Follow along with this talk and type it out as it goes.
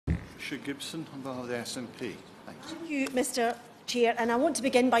Gibson on behalf of the SNP. Thanks. Thank you, Mr Chair, and I want to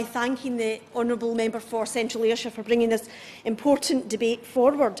begin by thanking the honourable member for Central Ayrshire for bringing this important debate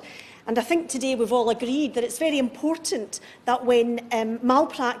forward. And I think today we've all agreed that it's very important that when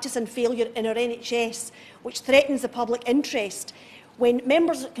malpractice and failure in our NHS, which threatens the public interest, when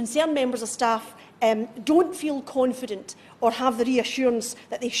concerned members of staff don't feel confident or have the reassurance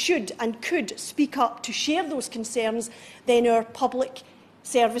that they should and could speak up to share those concerns, then our public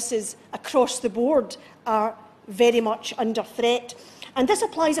services across the board are very much under threat. And this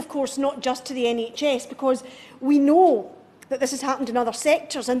applies, of course, not just to the NHS, because we know that this has happened in other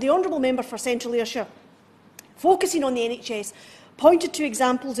sectors, and the honourable member for Central Ayrshire, focusing on the NHS, pointed to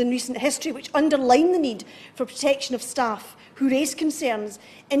examples in recent history which underline the need for protection of staff who raise concerns.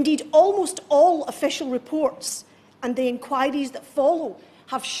 Indeed, almost all official reports and the inquiries that follow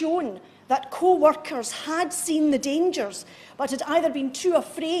have shown that co-workers had seen the dangers but had either been too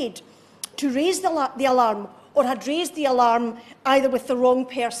afraid to raise the alarm or had raised the alarm either with the wrong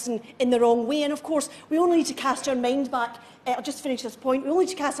person in the wrong way. And of course, we only need to cast our minds back, I'll just finish this point, we only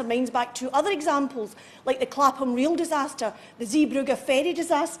need to cast our minds back to other examples like the Clapham Rail disaster, the Zeebrugge Ferry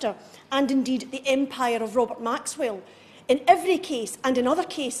disaster, and indeed the empire of Robert Maxwell. In every case, and in other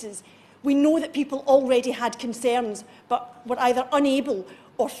cases, we know that people already had concerns but were either unable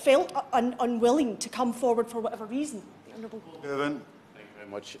or felt unwilling to come forward for whatever reason. Thank you very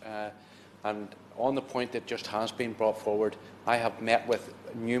much. And on the point that just has been brought forward, I have met with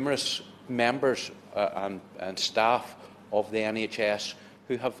numerous members and staff of the NHS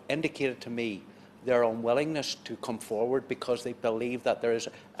who have indicated to me their unwillingness to come forward because they believe that there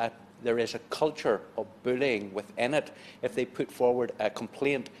is a culture of bullying within it. If they put forward a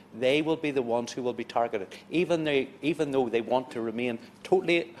complaint, they will be the ones who will be targeted. Even though they want to remain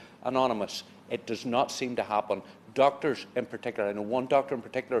totally anonymous, it does not seem to happen. Doctors in particular, I know one doctor in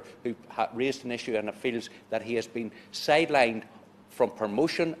particular who raised an issue and feels that he has been sidelined from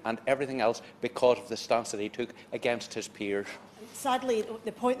promotion and everything else because of the stance that he took against his peers. Sadly,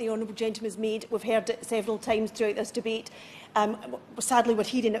 the point the honourable gentleman has made, we've heard it several times throughout this debate. Sadly, we're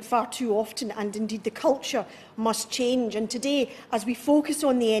hearing it far too often, and indeed the culture must change. And today, as we focus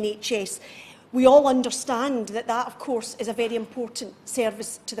on the NHS, we all understand that that, of course, is a very important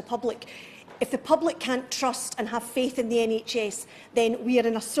service to the public. If the public can't trust and have faith in the NHS, then we are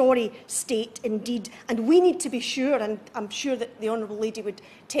in a sorry state indeed. And we need to be sure, and I'm sure that the honourable lady would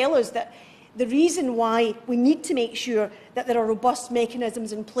tell us, that the reason why we need to make sure that there are robust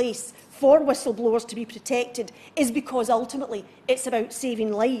mechanisms in place for whistleblowers to be protected is because ultimately it's about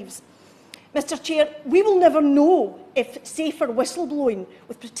saving lives. Mr Chair, we will never know if safer whistleblowing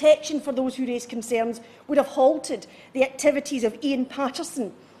with protection for those who raise concerns would have halted the activities of Ian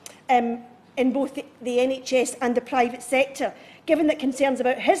Patterson in both the NHS and the private sector, given that concerns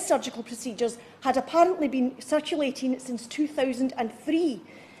about his surgical procedures had apparently been circulating since 2003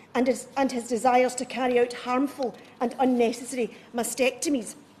 and his desires to carry out harmful and unnecessary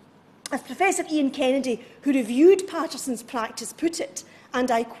mastectomies. As Professor Ian Kennedy, who reviewed Patterson's practice, put it,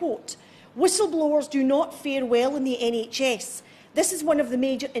 and I quote, "Whistleblowers do not fare well in the NHS. This is one of the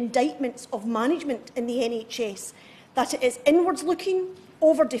major indictments of management in the NHS, that it is inwards-looking,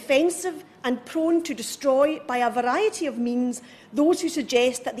 over-defensive and prone to destroy by a variety of means those who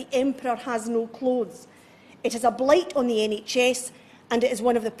suggest that the emperor has no clothes. It is a blight on the NHS, and it is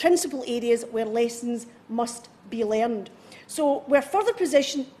one of the principal areas where lessons must be learned." So, where further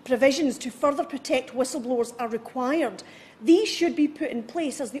provisions to further protect whistleblowers are required, these should be put in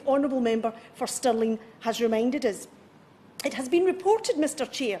place, as the honourable member for Stirling has reminded us. It has been reported, Mr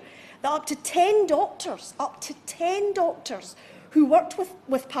Chair, that up to 10 doctors who worked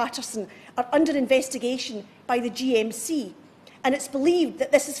with Patterson are under investigation by the GMC, and it's believed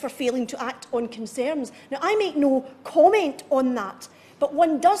that this is for failing to act on concerns. Now, I make no comment on that, but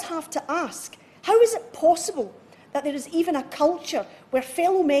one does have to ask, how is it possible that there is even a culture where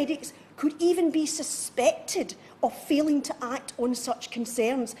fellow medics could even be suspected of failing to act on such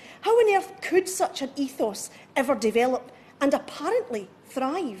concerns? How on earth could such an ethos ever develop and apparently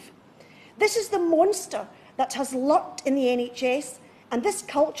thrive? This is the monster that has lurked in the NHS, and this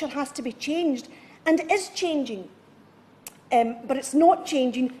culture has to be changed, and it is changing. But it's not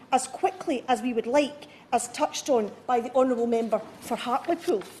changing as quickly as we would like, as touched on by the honourable member for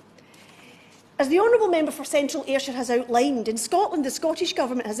Hartlepool. As the honourable member for Central Ayrshire has outlined, in Scotland the Scottish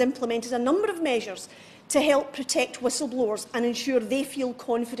Government has implemented a number of measures to help protect whistleblowers and ensure they feel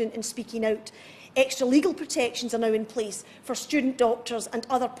confident in speaking out. Extra legal protections are now in place for student doctors and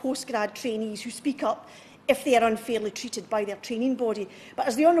other postgrad trainees who speak up if they are unfairly treated by their training body. But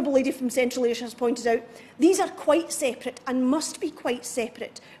as the Honourable Lady from Central Ayrshire has pointed out, these are quite separate and must be quite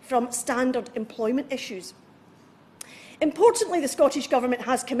separate from standard employment issues. Importantly, the Scottish Government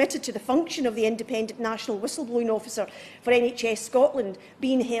has committed to the function of the Independent National Whistleblowing Officer for NHS Scotland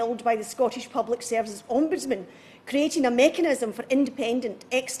being held by the Scottish Public Services Ombudsman, creating a mechanism for independent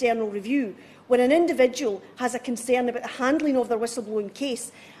external review when an individual has a concern about the handling of their whistleblowing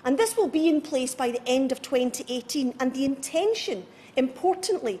case. And this will be in place by the end of 2018, and the intention,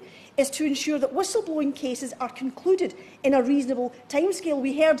 importantly, is to ensure that whistleblowing cases are concluded in a reasonable timescale.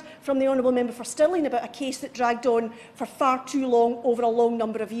 We heard from the Honourable Member for Stirling about a case that dragged on for far too long, over a long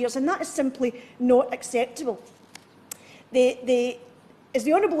number of years, and that is simply not acceptable. As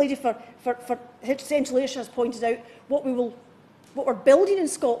the Honourable Lady for Central Ayrshire has pointed out, what we're building in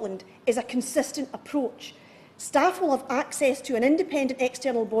Scotland is a consistent approach. Staff will have access to an independent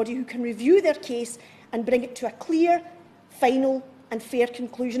external body who can review their case and bring it to a clear, final and fair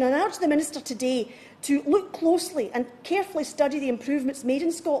conclusion. And I urge the Minister today to look closely and carefully study the improvements made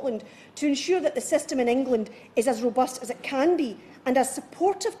in Scotland to ensure that the system in England is as robust as it can be and as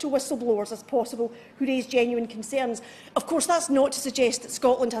supportive to whistleblowers as possible who raise genuine concerns. Of course, that's not to suggest that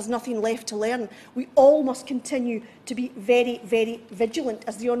Scotland has nothing left to learn. We all must continue to be very, very vigilant,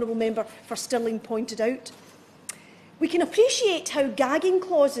 as the Honourable Member for Stirling pointed out. We can appreciate how gagging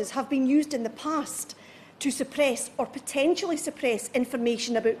clauses have been used in the past to suppress or potentially suppress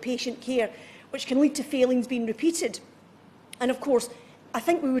information about patient care, which can lead to failings being repeated. And of course, I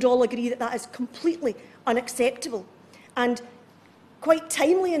think we would all agree that that is completely unacceptable. And quite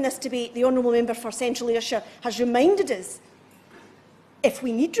timely in this debate, the Honourable Member for Central Ayrshire has reminded us, if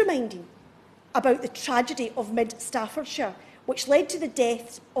we need reminding, about the tragedy of Mid-Staffordshire, which led to the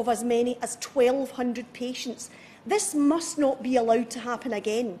deaths of as many as 1,200 patients. This must not be allowed to happen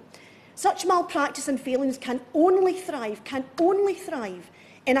again. Such malpractice and failings can only thrive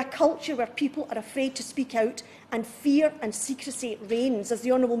in a culture where people are afraid to speak out and fear and secrecy reigns, as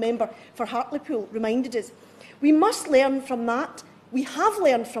the Honourable Member for Hartlepool reminded us. We must learn from that. We have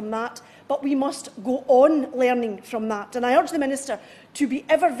learned from that, but we must go on learning from that. And I urge the Minister to be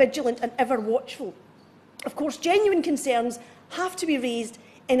ever vigilant and ever watchful. Of course, genuine concerns have to be raised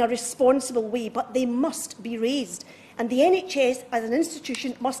in a responsible way, but they must be raised. And the NHS as an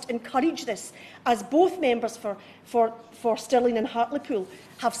institution must encourage this, as both members for Stirling and Hartlepool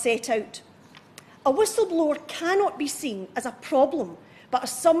have set out. A whistleblower cannot be seen as a problem, but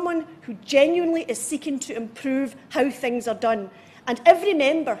as someone who genuinely is seeking to improve how things are done. And every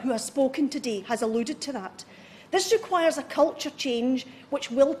member who has spoken today has alluded to that. This requires a culture change which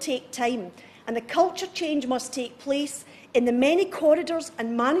will take time, and the culture change must take place in the many corridors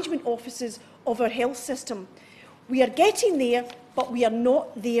and management offices of our health system. We are getting there, but we are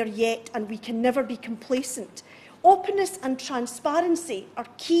not there yet, and we can never be complacent. Openness and transparency are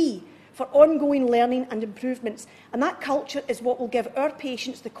key for ongoing learning and improvements, and that culture is what will give our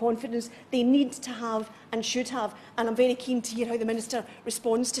patients the confidence they need to have and should have. And I'm very keen to hear how the Minister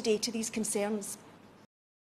responds today to these concerns.